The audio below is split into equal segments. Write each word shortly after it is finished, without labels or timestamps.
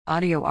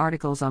Audio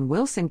articles on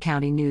Wilson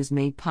County News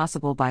made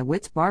possible by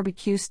Witt's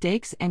Barbecue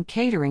Steaks and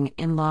Catering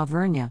in La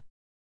Vernia.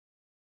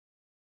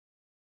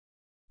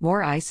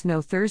 More ice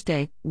snow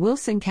Thursday,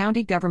 Wilson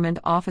County government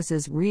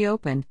offices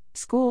reopened,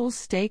 schools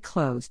stay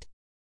closed.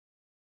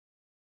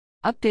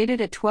 Updated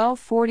at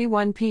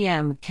 12:41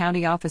 p.m.,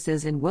 county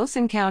offices in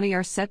Wilson County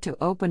are set to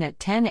open at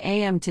 10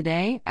 a.m.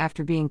 today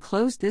after being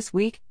closed this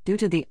week due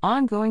to the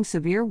ongoing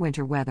severe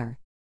winter weather.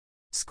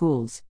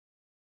 Schools.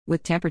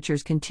 With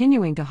temperatures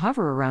continuing to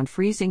hover around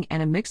freezing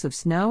and a mix of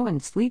snow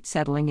and sleet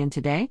settling in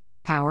today,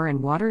 power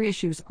and water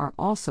issues are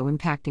also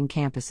impacting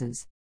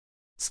campuses.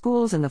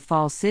 Schools in the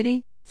Falls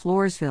City,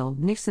 Floresville,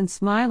 Nixon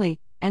Smiley,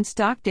 and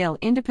Stockdale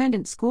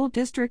Independent School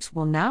Districts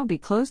will now be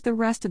closed the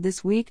rest of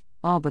this week,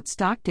 all but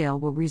Stockdale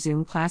will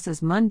resume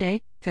classes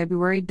Monday,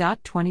 February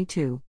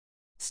 22.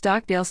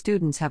 Stockdale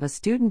students have a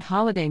student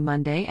holiday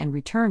Monday and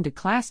return to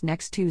class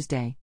next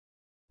Tuesday.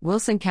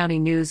 Wilson County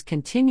News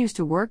continues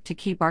to work to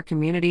keep our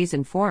communities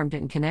informed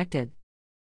and connected.